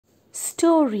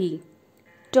story,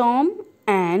 Tom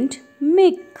and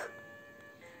Mick.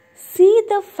 See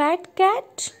the fat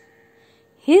cat?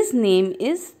 His name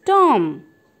is Tom.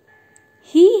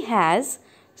 He has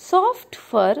soft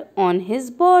fur on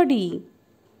his body.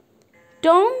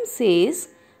 Tom says,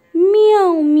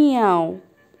 "Meow, meow."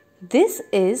 This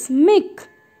is Mick.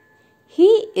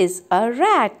 He is a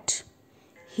rat.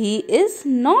 He is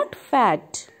not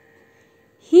fat.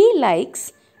 He likes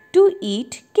to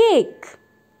eat cake.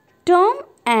 Tom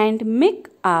and Mick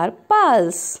are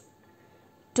pals.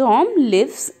 Tom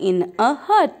lives in a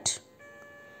hut.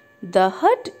 The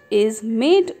hut is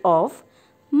made of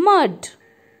mud.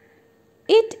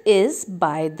 It is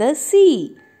by the sea.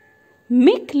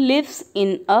 Mick lives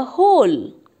in a hole.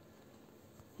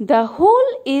 The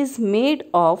hole is made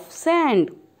of sand.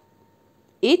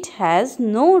 It has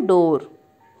no door.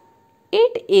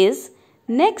 It is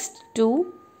next to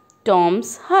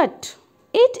Tom's hut.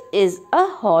 It is a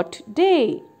hot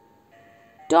day.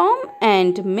 Tom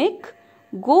and Mick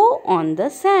go on the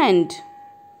sand.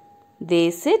 They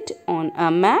sit on a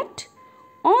mat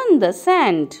on the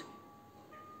sand.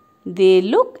 They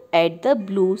look at the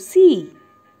blue sea.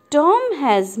 Tom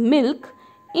has milk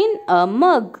in a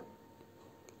mug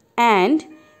and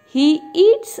he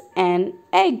eats an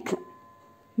egg.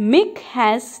 Mick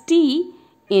has tea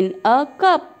in a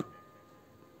cup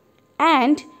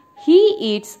and he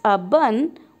eats a bun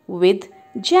with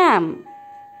jam.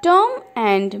 Tom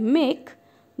and Mick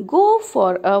go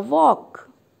for a walk.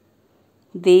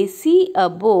 They see a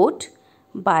boat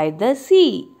by the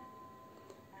sea.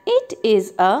 It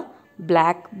is a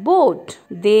black boat.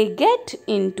 They get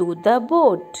into the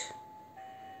boat.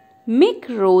 Mick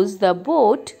rows the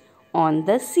boat on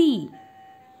the sea.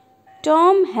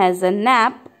 Tom has a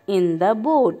nap in the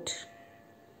boat.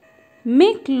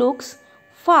 Mick looks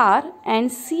far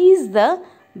and sees the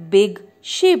big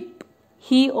ship.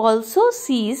 He also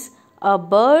sees a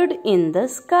bird in the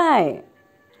sky.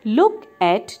 "Look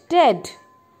at Ted,"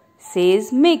 says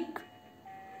Mick.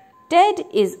 Ted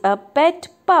is a pet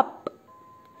pup.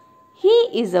 He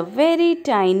is a very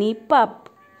tiny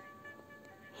pup.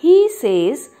 He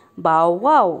says, "Bow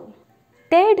wow."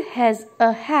 Ted has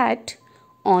a hat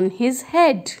on his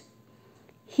head.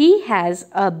 He has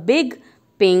a big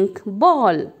pink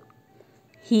ball.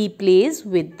 He plays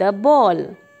with the ball.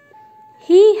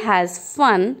 He has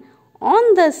fun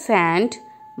on the sand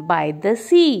by the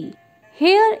sea.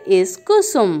 Here is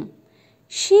Kusum.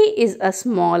 She is a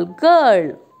small girl.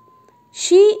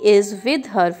 She is with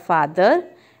her father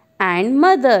and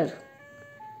mother.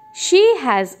 She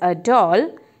has a doll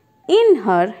in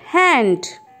her hand.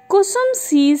 Kusum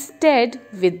sees Ted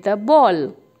with the ball.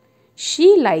 She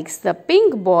likes the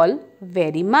pink ball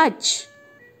very much.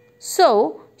 So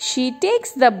she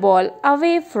takes the ball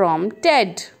away from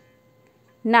Ted.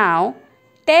 Now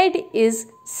Ted is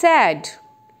sad.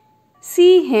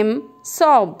 See him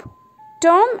sob.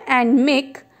 Tom and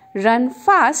Mick run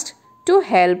fast to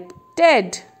help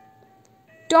Ted.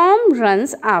 Tom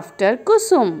runs after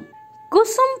Kusum.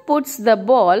 Kusum puts the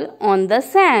ball on the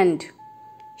sand.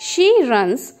 She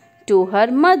runs to her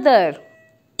mother.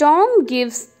 Tom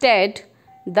gives Ted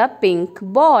the pink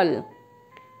ball.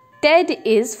 Ted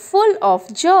is full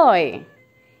of joy.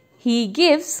 He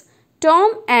gives Tom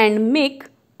and Mick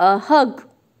a hug.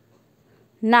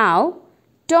 Now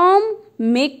Tom,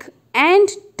 Mick and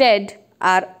Ted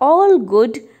are all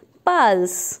good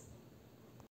pals.